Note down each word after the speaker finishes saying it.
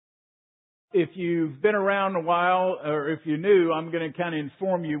If you've been around a while, or if you're new, I'm going to kind of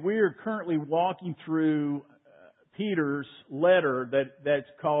inform you. We are currently walking through Peter's letter that's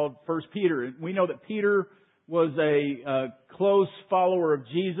called 1 Peter. We know that Peter was a close follower of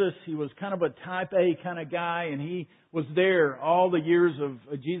Jesus. He was kind of a type A kind of guy, and he was there all the years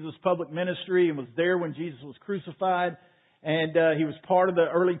of Jesus' public ministry and was there when Jesus was crucified. And he was part of the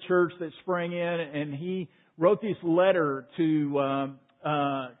early church that sprang in, and he wrote this letter to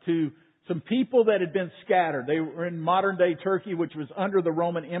some people that had been scattered. They were in modern-day Turkey, which was under the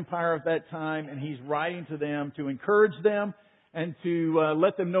Roman Empire at that time, and he's writing to them to encourage them and to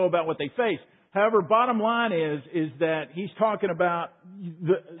let them know about what they face. However, bottom line is that he's talking about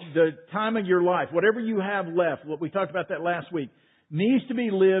the time of your life, whatever you have left, what we talked about that last week, needs to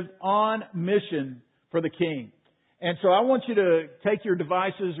be lived on mission for the King. And so I want you to take your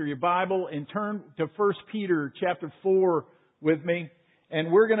devices or your Bible and turn to 1 Peter chapter 4 with me. And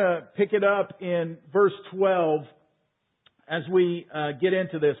we're going to pick it up in verse 12 as we get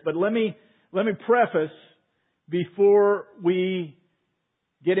into this. But let me preface before we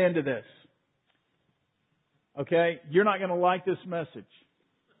get into this. Okay? You're not going to like this message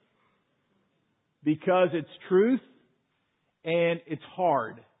because it's truth and it's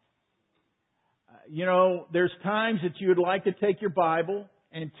hard. You know, there's times that you would like to take your Bible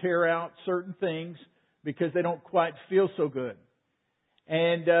and tear out certain things because they don't quite feel so good.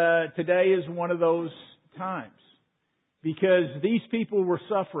 And today is one of those times because these people were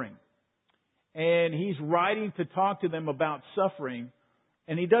suffering. And he's writing to talk to them about suffering.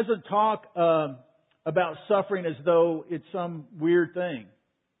 And he doesn't talk about suffering as though it's some weird thing.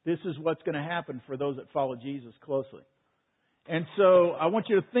 This is what's going to happen for those that follow Jesus closely. And so I want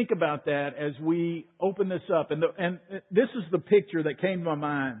you to think about that as we open this up. And this is the picture that came to my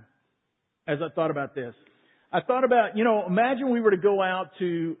mind as I thought about this. I thought about, imagine we were to go out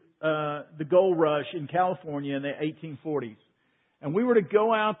to the gold rush in California in the 1840s. And we were to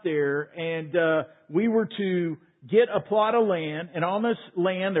go out there and we were to get a plot of land. And on this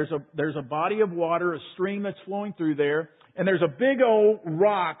land, there's a body of water, a stream that's flowing through there. And there's a big old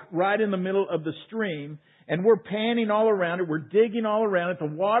rock right in the middle of the stream. And we're panning all around it. We're digging all around it. The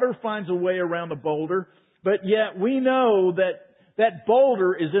water finds a way around the boulder. But yet we know that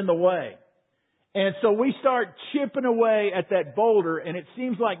boulder is in the way. And so we start chipping away at that boulder, and it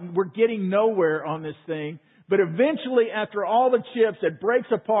seems like we're getting nowhere on this thing. But eventually, after all the chips, it breaks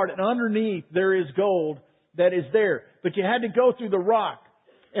apart, and underneath there is gold that is there. But you had to go through the rock.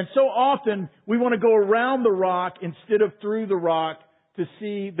 And so often, we want to go around the rock instead of through the rock to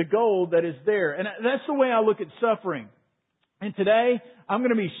see the gold that is there. And that's the way I look at suffering. And today, I'm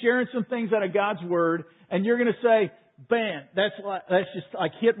going to be sharing some things out of God's Word, and you're going to say, "Man, that's just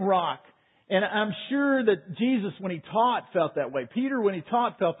like hitting rock." And I'm sure that Jesus, when He taught, felt that way. Peter, when he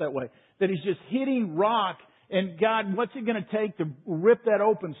taught, felt that way. That he's just hitting rock. And God, what's it going to take to rip that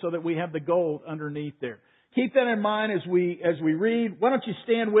open so that we have the gold underneath there? Keep that in mind as we read. Why don't you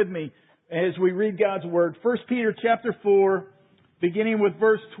stand with me as we read God's Word? 1 Peter chapter 4, beginning with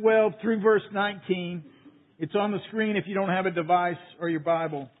verse 12 through verse 19. It's on the screen if you don't have a device or your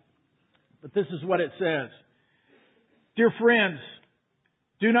Bible. But this is what it says. Dear friends,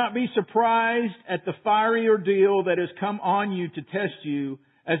 do not be surprised at the fiery ordeal that has come on you to test you,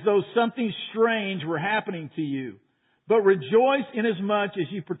 as though something strange were happening to you. But rejoice inasmuch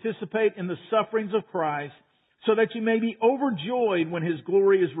as you participate in the sufferings of Christ, so that you may be overjoyed when His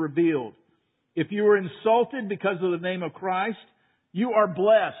glory is revealed. If you are insulted because of the name of Christ, you are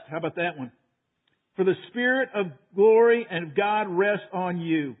blessed. How about that one? For the Spirit of glory and of God rests on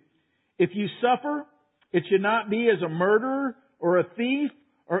you. If you suffer, it should not be as a murderer or a thief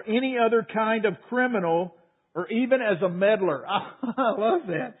or any other kind of criminal, or even as a meddler. I love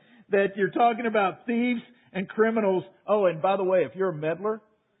that. That you're talking about thieves and criminals. Oh, and by the way, if you're a meddler,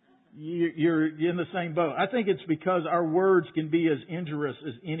 you're in the same boat. I think it's because our words can be as injurious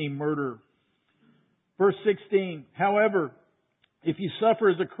as any murder. Verse 16, however, if you suffer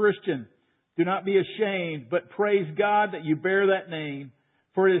as a Christian, do not be ashamed, but praise God that you bear that name.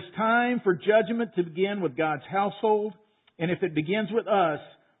 For it is time for judgment to begin with God's household. And if it begins with us,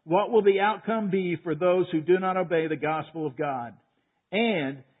 what will the outcome be for those who do not obey the gospel of God?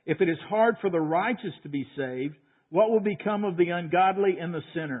 And if it is hard for the righteous to be saved, what will become of the ungodly and the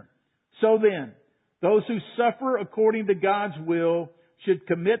sinner? So then, those who suffer according to God's will should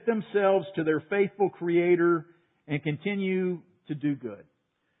commit themselves to their faithful Creator and continue to do good.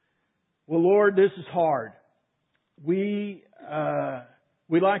 Well, Lord, this is hard. We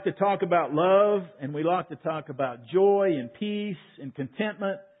like to talk about love, and we like to talk about joy and peace and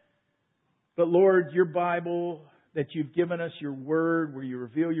contentment. But Lord, your Bible that you've given us, your Word, where you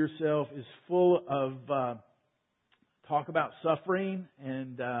reveal yourself, is full of talk about suffering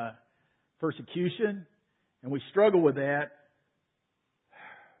and persecution. And we struggle with that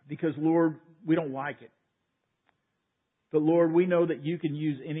because, Lord, we don't like it. But, Lord, we know that you can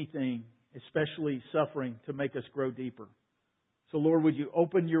use anything, especially suffering, to make us grow deeper. So, Lord, would you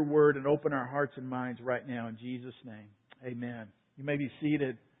open your Word and open our hearts and minds right now in Jesus' name. Amen. You may be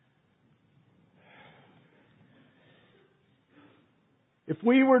seated. If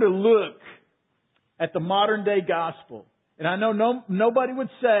we were to look at the modern day gospel, and I know nobody would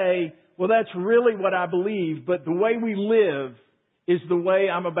say, well, that's really what I believe, but the way we live is the way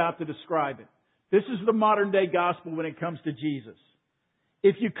I'm about to describe it. This is the modern day gospel when it comes to Jesus.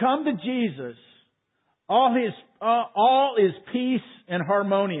 If you come to Jesus, all is peace and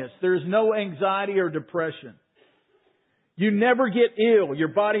harmonious. There is no anxiety or depression. You never get ill. Your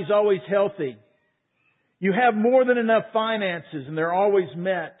body's always healthy. You have more than enough finances and they're always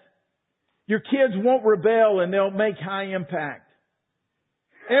met. Your kids won't rebel and they'll make high impact.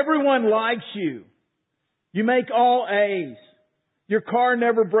 Everyone likes you. You make all A's. Your car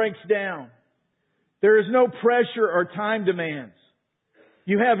never breaks down. There is no pressure or time demands.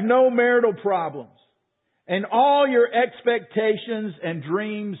 You have no marital problems. And all your expectations and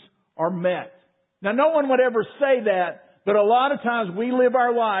dreams are met. Now, no one would ever say that, but a lot of times we live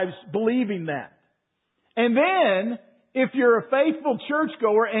our lives believing that. And then, if you're a faithful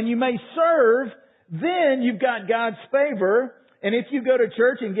churchgoer and you may serve, then you've got God's favor. And if you go to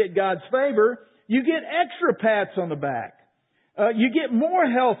church and get God's favor, you get extra pats on the back. You get more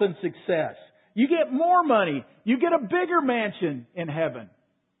health and success. You get more money. You get a bigger mansion in heaven.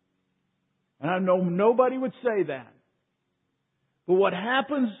 And I know nobody would say that. But what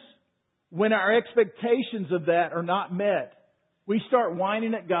happens when our expectations of that are not met? We start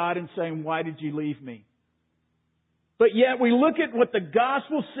whining at God and saying, why did you leave me? But yet we look at what the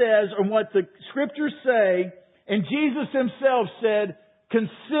gospel says and what the scriptures say, and Jesus himself said,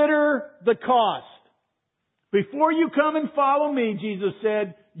 consider the cost. Before you come and follow me, Jesus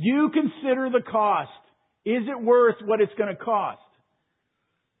said, you consider the cost. Is it worth what it's going to cost?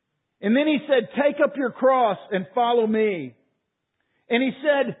 And then he said, take up your cross and follow me. And he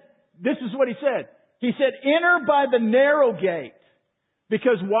said, this is what he said. He said, enter by the narrow gate.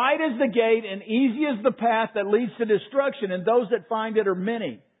 Because wide is the gate and easy is the path that leads to destruction, and those that find it are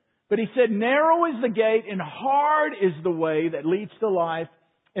many. But he said, narrow is the gate and hard is the way that leads to life,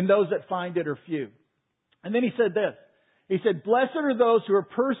 and those that find it are few. And then he said this. He said, blessed are those who are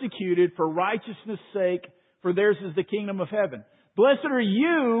persecuted for righteousness' sake, for theirs is the kingdom of heaven. Blessed are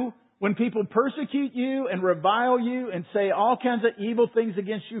you when people persecute you and revile you and say all kinds of evil things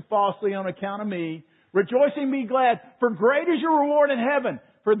against you falsely on account of me. Rejoice and be glad, for great is your reward in heaven.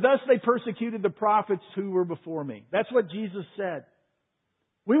 For thus they persecuted the prophets who were before me. That's what Jesus said.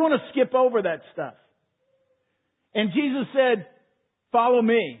 We want to skip over that stuff. And Jesus said, follow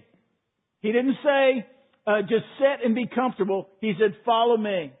me. He didn't say, just sit and be comfortable. He said, follow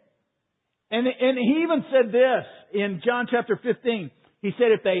me. And he even said this in John chapter 15. He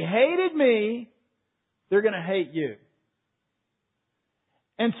said, if they hated me, they're going to hate you.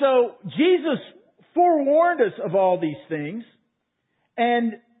 And so Jesus forewarned us of all these things.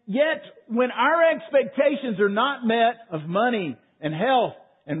 And yet, when our expectations are not met of money and health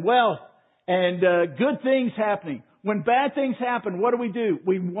and wealth and good things happening, when bad things happen, what do?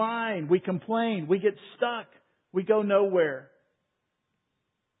 We whine, we complain, we get stuck, we go nowhere.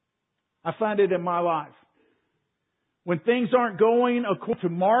 I find it in my life. When things aren't going according to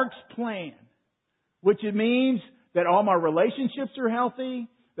Mark's plan, which it means that all my relationships are healthy,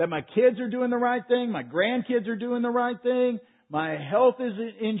 that my kids are doing the right thing, my grandkids are doing the right thing, my health is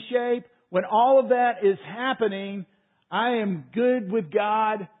in shape. When all of that is happening, I am good with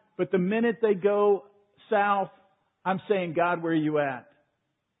God, but the minute they go south, I'm saying, God, where are you at?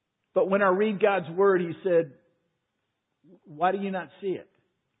 But when I read God's Word, He said, why do you not see it?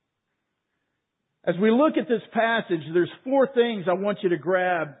 As we look at this passage, there's 4 things I want you to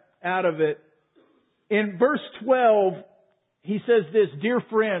grab out of it. In verse 12, he says this, dear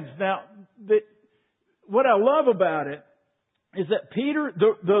friends. Now, what I love about it is that Peter,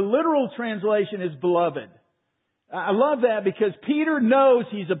 the literal translation is beloved. I love that because Peter knows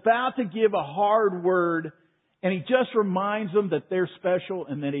he's about to give a hard word, and he just reminds them that they're special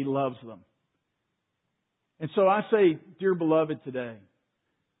and that he loves them. And so I say, dear beloved today.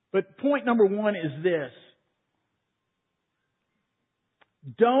 But point number 1 is this.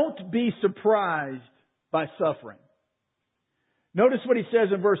 Don't be surprised by suffering. Notice what he says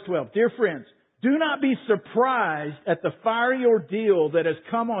in verse 12. Dear friends, do not be surprised at the fiery ordeal that has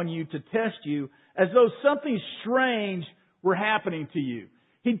come on you to test you as though something strange were happening to you.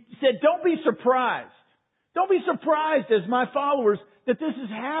 He said, don't be surprised. Don't be surprised as my followers that this is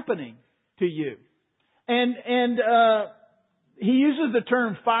happening to you. And he uses the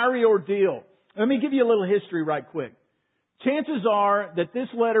term fiery ordeal. Let me give you a little history right quick. Chances are that this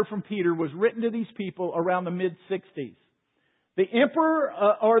letter from Peter was written to these people around the mid-60s. The emperor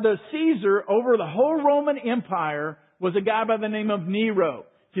or the Caesar over the whole Roman Empire was a guy by the name of Nero.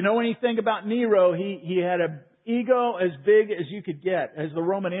 If you know anything about Nero, he had an ego as big as you could get, as the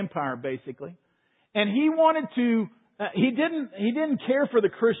Roman Empire basically. And he wanted to, he didn't care for the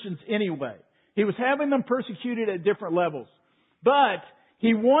Christians anyway. He was having them persecuted at different levels. But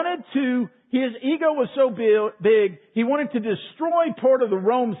he wanted to, his ego was so big, he wanted to destroy part of the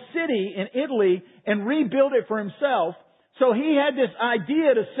Rome city in Italy and rebuild it for himself. So he had this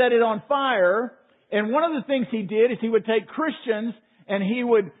idea to set it on fire. And one of the things he did is he would take Christians and he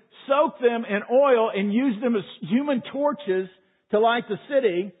would soak them in oil and use them as human torches to light the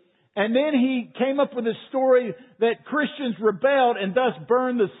city. And then he came up with a story that Christians rebelled and thus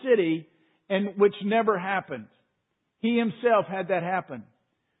burned the city, and which never happened. He himself had that happen.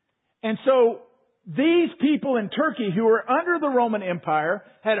 And so these people in Turkey who were under the Roman Empire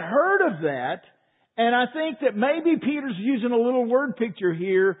had heard of that. And I think that maybe Peter's using a little word picture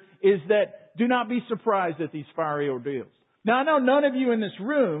here is that do not be surprised at these fiery ordeals. Now I know none of you in this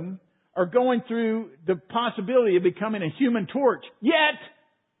room are going through the possibility of becoming a human torch yet.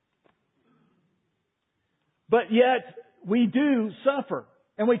 But yet we do suffer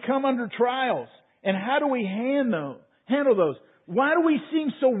and we come under trials. And how do we handle those? Why do we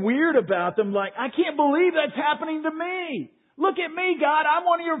seem so weird about them? Like, I can't believe that's happening to me. Look at me, God. I'm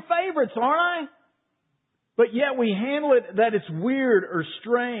one of your favorites, aren't I? But yet we handle it that it's weird or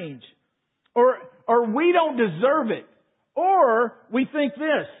strange. Or we don't deserve it. Or we think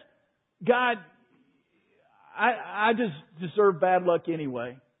this, God, I just deserve bad luck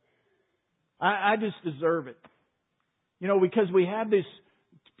anyway. I just deserve it. You know, because we have this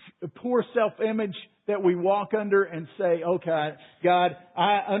poor self-image that we walk under and say, okay, God,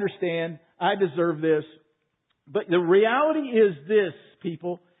 I understand. I deserve this. But the reality is this,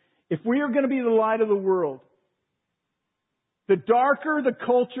 people. If we are going to be the light of the world, the darker the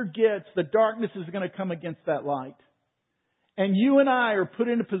culture gets, the darkness is going to come against that light. And you and I are put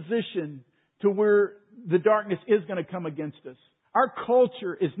in a position to where the darkness is going to come against us. Our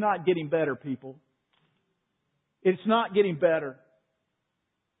culture is not getting better, people. It's not getting better.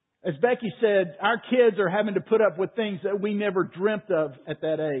 As Becky said, our kids are having to put up with things that we never dreamt of at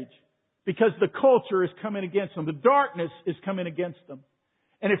that age. Because the culture is coming against them. The darkness is coming against them.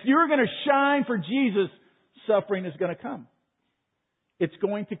 And if you're going to shine for Jesus, suffering is going to come. It's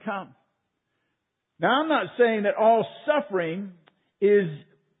going to come. Now, I'm not saying that all suffering is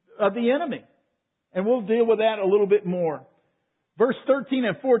of the enemy. And we'll deal with that a little bit more. Verse 13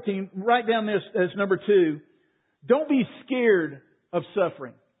 and 14, write down this as number 2. Don't be scared of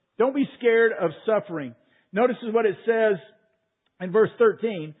suffering. Don't be scared of suffering. Notice what it says in verse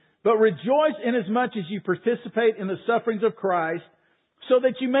 13. But rejoice inasmuch as you participate in the sufferings of Christ, so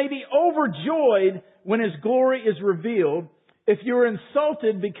that you may be overjoyed when His glory is revealed. If you are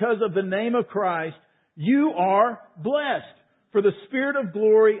insulted because of the name of Christ, you are blessed, for the Spirit of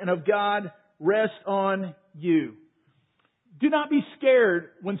glory and of God rests on you. Do not be scared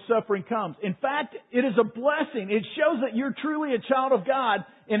when suffering comes. In fact, it is a blessing. It shows that you're truly a child of God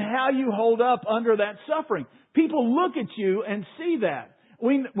in how you hold up under that suffering. People look at you and see that.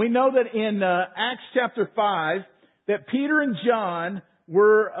 We know that in Acts chapter 5 that Peter and John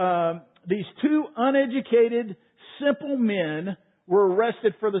were these two uneducated, simple men were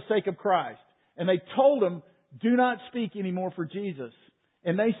arrested for the sake of Christ. And they told them, do not speak anymore for Jesus.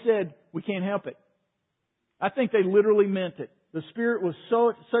 And they said, we can't help it. I think they literally meant it. The Spirit was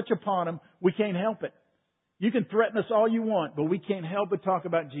such upon them, we can't help it. You can threaten us all you want, but we can't help but talk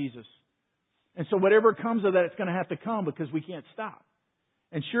about Jesus. And so whatever comes of that, it's going to have to come because we can't stop.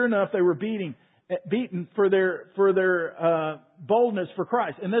 And sure enough, they were beaten for their boldness for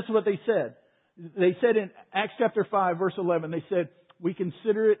Christ. And this is what they said. They said in Acts chapter 5, verse 11, they said, we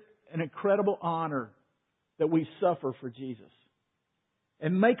consider it an incredible honor that we suffer for Jesus.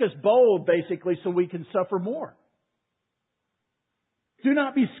 And make us bold, basically, so we can suffer more. Do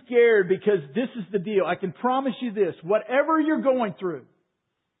not be scared, because this is the deal. I can promise you this. Whatever you're going through,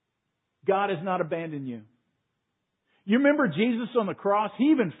 God has not abandoned you. You remember Jesus on the cross?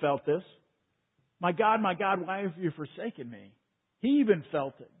 He even felt this. My God, why have you forsaken me? He even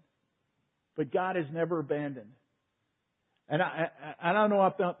felt it. But God has never abandoned. And I don't know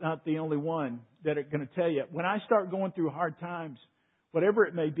if I'm not the only one that are going to tell you. When I start going through hard times, whatever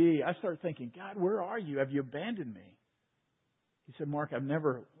it may be, I start thinking, God, where are you? Have you abandoned me? He said, Mark, I've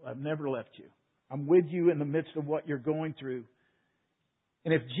never left you. I'm with you in the midst of what you're going through.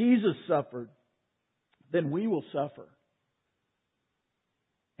 And if Jesus suffered, then we will suffer.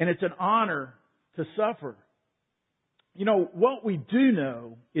 And it's an honor to suffer. You know, what we do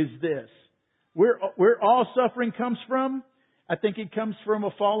know is this. Where all suffering comes from, I think it comes from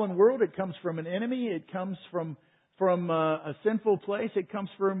a fallen world. It comes from an enemy. It comes from a sinful place. It comes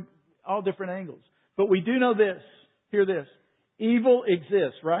from all different angles. But we do know this. Hear this. Evil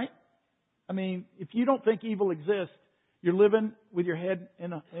exists, right? I mean, if you don't think evil exists, you're living with your head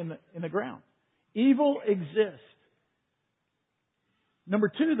in the ground. Evil exists. Number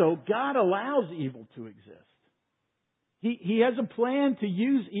two, though, God allows evil to exist. He has a plan to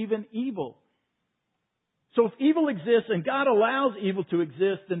use even evil. So if evil exists and God allows evil to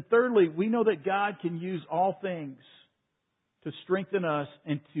exist, then thirdly, we know that God can use all things to strengthen us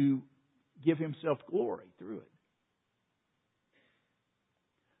and to give Himself glory through it.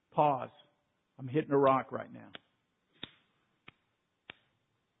 Pause. I'm hitting a rock right now.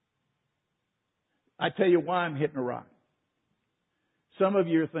 I tell you why I'm hitting a rock. Some of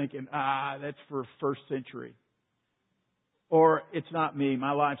you are thinking, that's for first century. Or it's not me.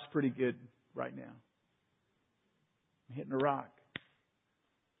 My life's pretty good right now. I'm hitting a rock.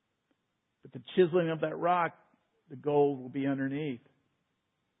 But the chiseling of that rock, the gold will be underneath.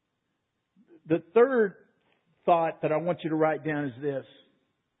 The third thought that I want you to write down is this.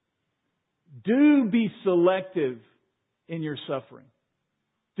 Do be selective in your suffering.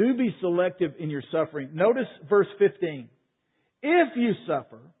 Do be selective in your suffering. Notice verse 15. If you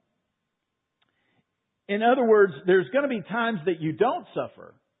suffer, in other words, there's going to be times that you don't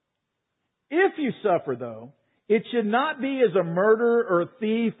suffer. If you suffer, though, it should not be as a murderer or a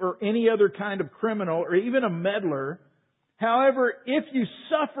thief or any other kind of criminal or even a meddler. However, if you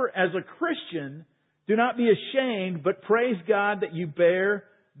suffer as a Christian, do not be ashamed, but praise God that you bear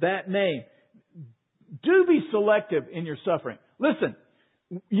that name. Do be selective in your suffering. Listen,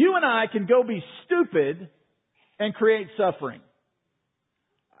 you and I can go be stupid and create suffering.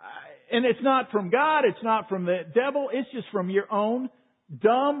 And it's not from God, it's not from the devil, it's just from your own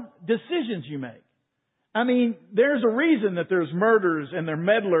dumb decisions you make. I mean, there's a reason that there's murderers and they're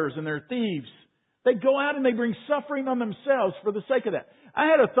meddlers and they're thieves. They go out and they bring suffering on themselves for the sake of that. I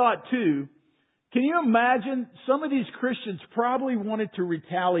had a thought too. Can you imagine some of these Christians probably wanted to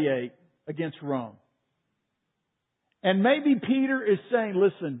retaliate against Rome? And maybe Peter is saying,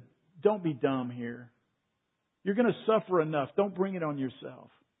 listen, don't be dumb here. You're going to suffer enough. Don't bring it on yourself.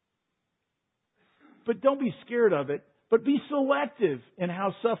 But don't be scared of it. But be selective in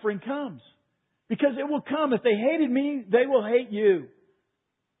how suffering comes. Because it will come. If they hated me, they will hate you.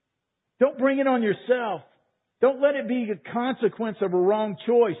 Don't bring it on yourself. Don't let it be a consequence of a wrong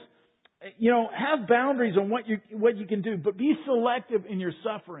choice. You know, have boundaries on what you can do. But be selective in your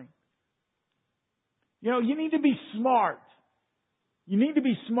suffering. You know, you need to be smart. You need to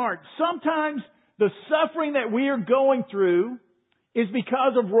be smart. Sometimes the suffering that we are going through is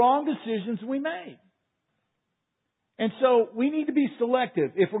because of wrong decisions we made. And so we need to be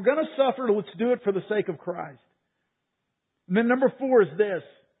selective. If we're going to suffer, let's do it for the sake of Christ. And then number 4 is this.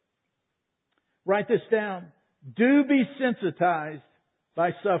 Write this down. Do be sensitized by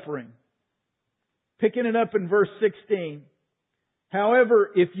suffering. Picking it up in verse 16.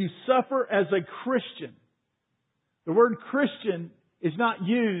 However, if you suffer as a Christian, the word Christian is not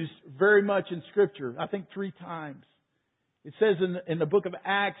used very much in Scripture. I think 3 times. It says in the book of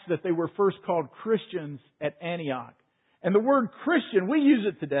Acts that they were first called Christians at Antioch. And the word Christian, we use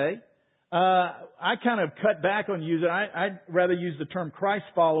it today. I kind of cut back on using it. I'd rather use the term Christ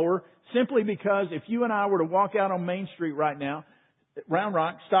follower simply because if you and I were to walk out on Main Street right now, Round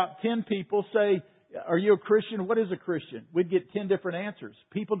Rock, stop 10 people, say, are you a Christian? What is a Christian? We'd get 10 different answers.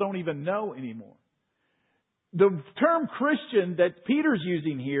 People don't even know anymore. The term Christian that Peter's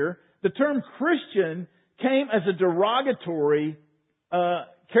using here, the term Christian came as a derogatory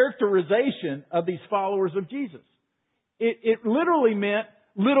characterization of these followers of Jesus. It literally meant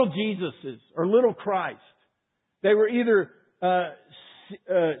little Jesuses or little Christ. They were either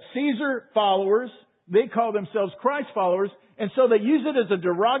Caesar followers, they call themselves Christ followers, and so they use it as a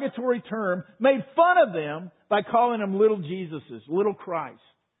derogatory term, made fun of them by calling them little Jesuses, little Christ.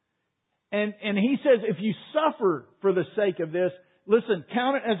 And he says, if you suffer for the sake of this, listen,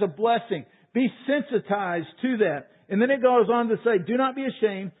 count it as a blessing. Be sensitized to that. And then it goes on to say, do not be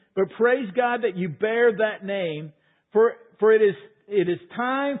ashamed, but praise God that you bear that name, for it is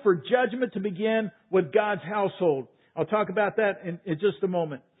time for judgment to begin with God's household. I'll talk about that in just a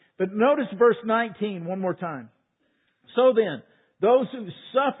moment. But notice verse 19 one more time. So then, Those who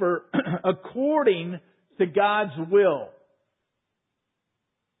suffer according to God's will.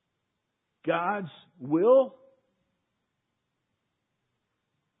 God's will?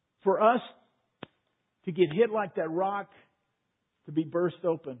 For us to get hit like that rock, to be burst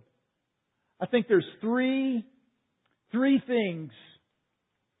open. I think there's three things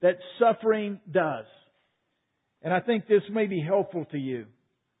that suffering does. And I think this may be helpful to you.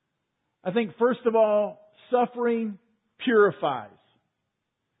 I think first of all, suffering purifies.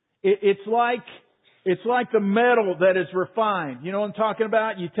 It's like the metal that is refined. You know what I'm talking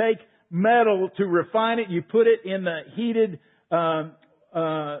about? You take metal to refine it, you put it in the heated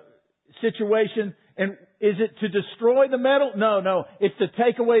situation, and is it to destroy the metal? No. It's to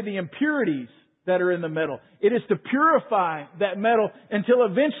take away the impurities that are in the metal. It is to purify that metal until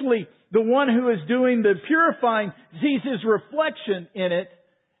eventually the one who is doing the purifying sees his reflection in it,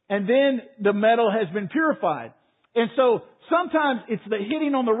 and then the metal has been purified. And so sometimes it's the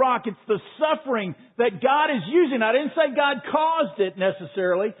hitting on the rock, it's the suffering that God is using. I didn't say God caused it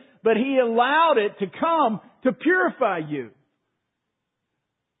necessarily, but He allowed it to come to purify you.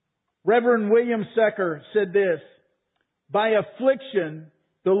 Reverend William Secker said this, "By affliction,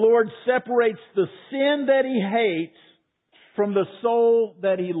 the Lord separates the sin that He hates from the soul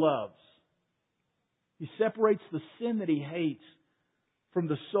that He loves." He separates the sin that He hates from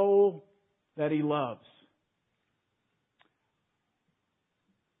the soul that He loves.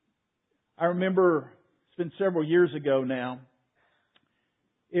 I remember, it's been several years ago now,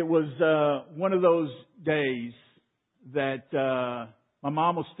 it was one of those days that my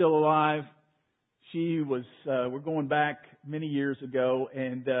mom was still alive. She was, we're going back many years ago,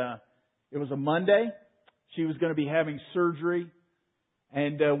 and it was a Monday. She was going to be having surgery,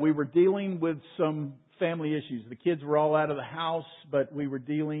 and we were dealing with some family issues. The kids were all out of the house, but we were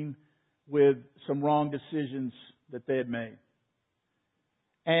dealing with some wrong decisions that they had made.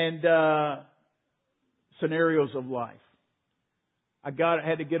 And scenarios of life. I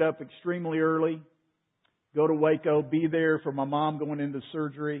had to get up extremely early, go to Waco, be there for my mom going into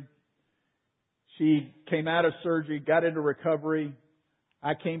surgery. She came out of surgery, got into recovery.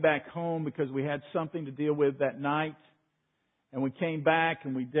 I came back home because we had something to deal with that night. And we came back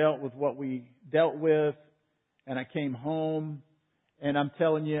and we dealt with what we dealt with. And I came home, and I'm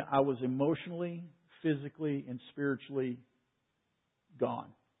telling you, I was emotionally, physically, and spiritually gone.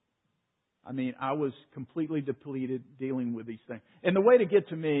 I mean, I was completely depleted dealing with these things. And the way to get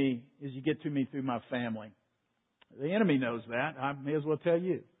to me is you get to me through my family. The enemy knows that. I may as well tell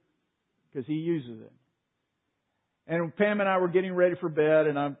you, because he uses it. And Pam and I were getting ready for bed,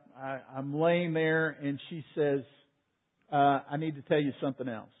 and I'm laying there, and she says, I need to tell you something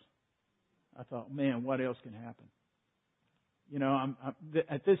else. I thought, man, what else can happen? You know,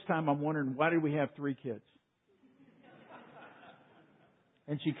 at this time I'm wondering, why did we have 3 kids?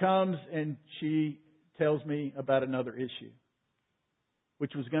 And she comes and she tells me about another issue,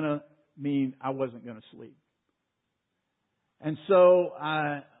 which was going to mean I wasn't going to sleep. And so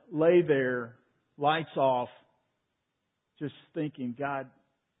I lay there, lights off, just thinking, God,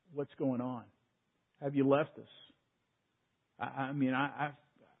 what's going on? Have you left us?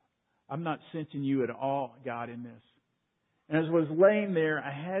 I'm not sensing you at all, God, in this. And as I was laying there,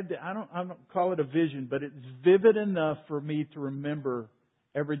 I don't call it a vision, but it's vivid enough for me to remember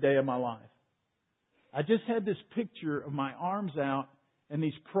every day of my life. I just had this picture of my arms out and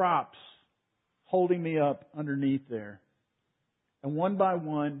these props holding me up underneath there. And one by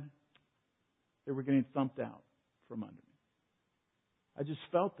one, they were getting thumped out from under me. I just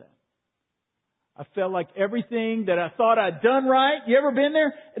felt that. I felt like everything that I thought I'd done right. You ever been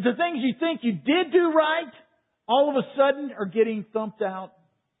there? The things you think you did do right, all of a sudden are getting thumped out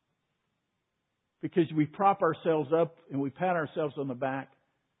because we prop ourselves up and we pat ourselves on the back.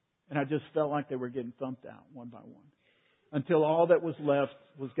 And I just felt like they were getting thumped out one by one. Until all that was left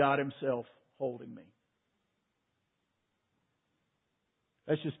was God Himself holding me.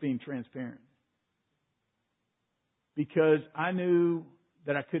 That's just being transparent. Because I knew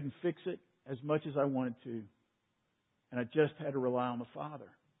that I couldn't fix it as much as I wanted to. And I just had to rely on the Father.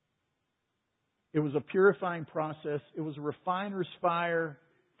 It was a purifying process. It was a refiner's fire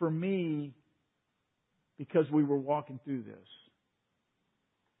for me because we were walking through this.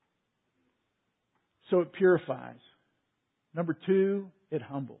 So it purifies. Number 2, it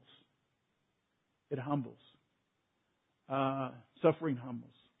humbles. It humbles. Suffering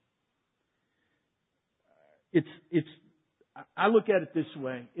humbles. I look at it this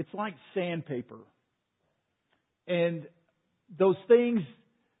way. It's like sandpaper. And those things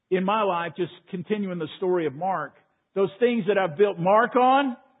in my life, just continuing the story of Mark, those things that I've built Mark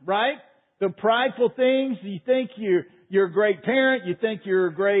on, right? The prideful things, you think you're a great parent, you think you're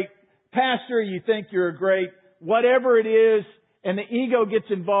a great pastor, you think you're a great whatever it is, and the ego gets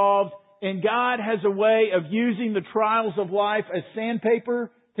involved, and God has a way of using the trials of life as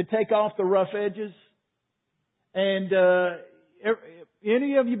sandpaper to take off the rough edges. And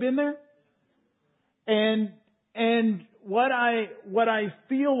any of you been there? And what I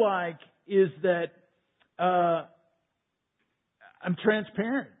feel like is that I'm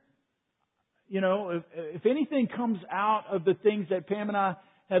transparent. You know, if anything comes out of the things that Pam and I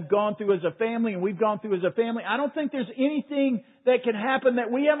have gone through as a family and we've gone through as a family, I don't think there's anything that can happen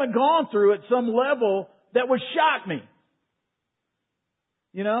that we haven't gone through at some level that would shock me.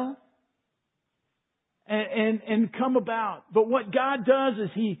 You know? And come about. But what God does is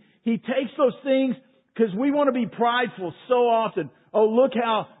He takes those things, because we want to be prideful so often. Oh, look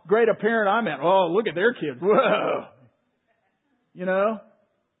how great a parent I'm at. Oh, look at their kids. Whoa. You know,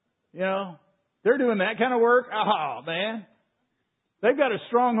 they're doing that kind of work. Oh, man. They've got a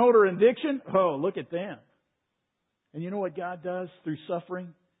stronghold or addiction. Oh, look at them. And you know what God does through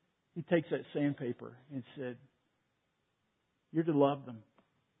suffering? He takes that sandpaper and said, you're to love them.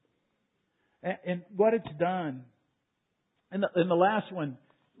 And what it's done, and the last one,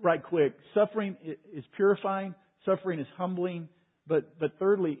 right quick, suffering is purifying, suffering is humbling, but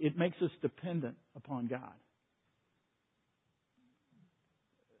thirdly, it makes us dependent upon God.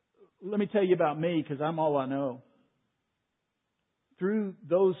 Let me tell you about me, because I'm all I know. Through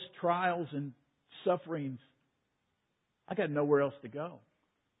those trials and sufferings, I got nowhere else to go.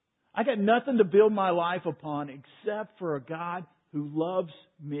 I got nothing to build my life upon except for a God who loves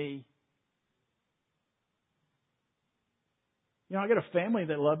me. You know, I got a family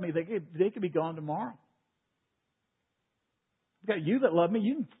that love me. They could be gone tomorrow. I've got you that love me.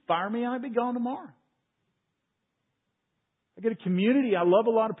 You can fire me and I'd be gone tomorrow. I got a community. I love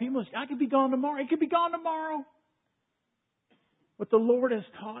a lot of people. I could be gone tomorrow. It could be gone tomorrow. What the Lord has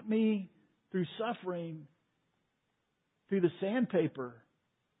taught me through suffering, through the sandpaper,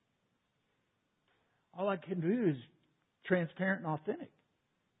 all I can do is transparent and authentic.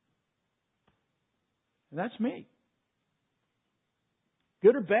 And that's me.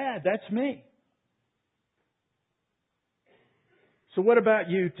 Good or bad, that's me. So what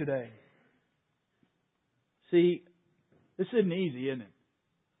about you today? See, this isn't easy, isn't it?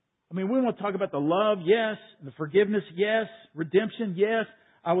 I mean, we want to talk about the love, yes. The forgiveness, yes. Redemption, yes.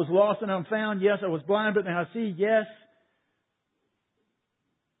 I was lost and I'm found, yes. I was blind, but now I see, yes.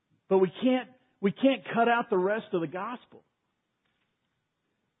 But we can't cut out the rest of the gospel.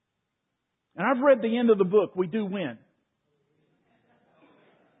 And I've read the end of the book. We do win.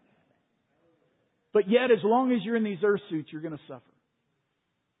 But yet, as long as you're in these earth suits, you're going to suffer.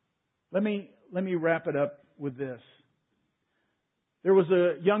 Let me wrap it up with this. There was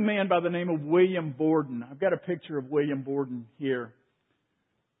a young man by the name of William Borden. I've got a picture of William Borden here.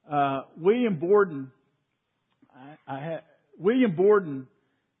 William Borden,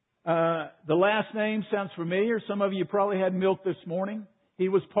 the last name sounds familiar. Some of you probably had milk this morning. He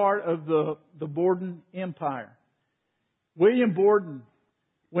was part of the Borden Empire. William Borden,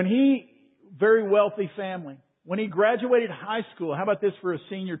 very wealthy family. When he graduated high school, how about this for a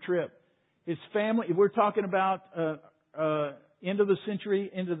senior trip? His family, we're talking about end of the century,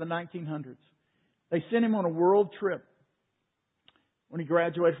 into the 1900s. They sent him on a world trip when he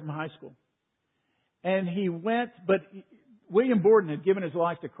graduated from high school. And he went, but William Borden had given his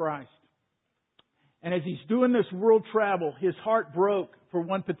life to Christ. And as he's doing this world travel, his heart broke for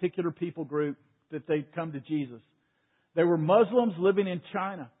one particular people group that they'd come to Jesus. They were Muslims living in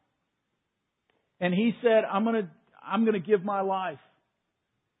China. And he said, I'm going to give my life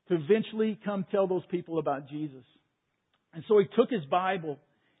to eventually come tell those people about Jesus. And so he took his Bible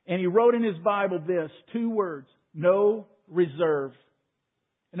and he wrote in his Bible this, 2 words, no reserve.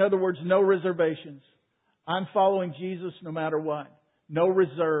 In other words, no reservations. I'm following Jesus no matter what. No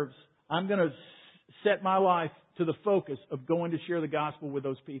reserves. I'm going to set my life to the focus of going to share the gospel with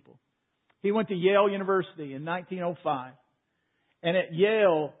those people. He went to Yale University in 1905. And at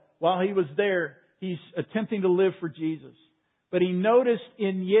Yale, while he was there, he's attempting to live for Jesus. But he noticed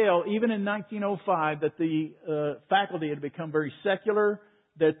in Yale, even in 1905, that the faculty had become very secular,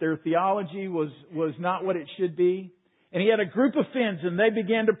 that their theology was not what it should be. And he had a group of friends, and they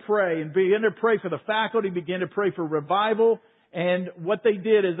began to pray for the faculty, began to pray for revival. And what they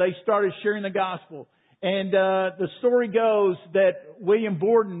did is they started sharing the gospel. And the story goes that William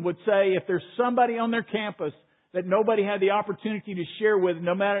Borden would say, if there's somebody on their campus that nobody had the opportunity to share with,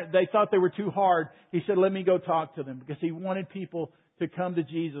 no matter, they thought they were too hard, he said, let me go talk to them, because he wanted people to come to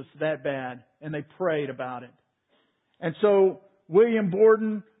Jesus that bad. And they prayed about it. And so William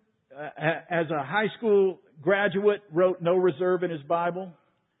Borden, as a high school graduate wrote no reserve in his Bible.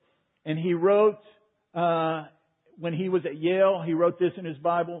 And he wrote, when he was at Yale, he wrote this in his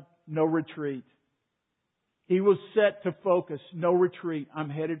Bible, no retreat. He was set to focus, no retreat. I'm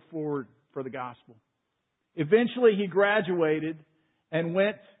headed forward for the gospel. Eventually he graduated and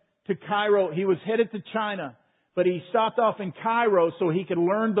went to Cairo. He was headed to China, but he stopped off in Cairo so he could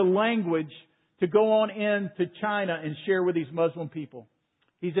learn the language to go on into China and share with these Muslim people.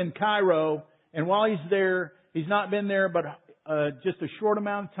 He's in Cairo, and while he's there, he's not been there but just a short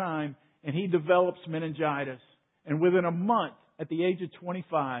amount of time, and he develops meningitis. And within a month, at the age of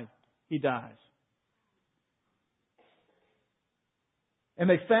 25, he dies. And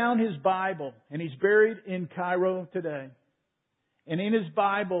they found his Bible, and he's buried in Cairo today. And in his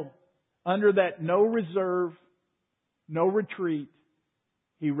Bible, under that no reserve, no retreat,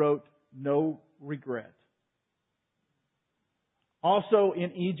 he wrote no regret. Also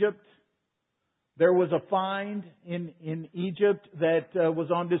in Egypt, there was a find in Egypt that was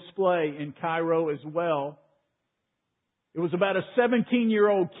on display in Cairo as well. It was about a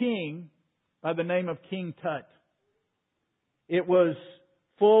 17-year-old king by the name of King Tut. It was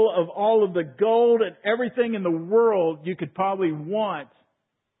full of all of the gold and everything in the world you could probably want.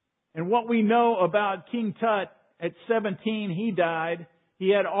 And what we know about King Tut, at 17 he died. He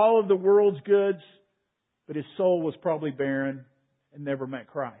had all of the world's goods, but his soul was probably barren and never met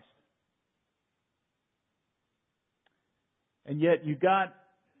Christ. And yet you got,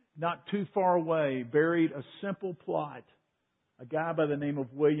 not too far away, buried a simple plot. A guy by the name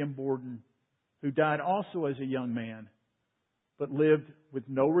of William Borden, who died also as a young man, but lived with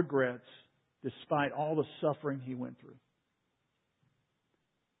no regrets despite all the suffering he went through.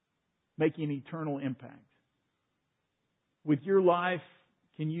 Making eternal impact. With your life,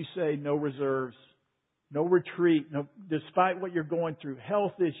 can you say no reserves, no retreat, no, despite what you're going through,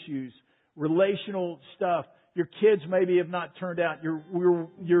 health issues, relational stuff, your kids maybe have not turned out,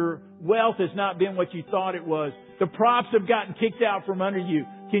 your wealth has not been what you thought it was, the props have gotten kicked out from under you.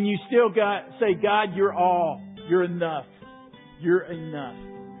 Can you still say, God, you're all, you're enough. You're enough.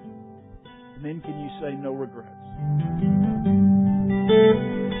 And then can you say no regrets?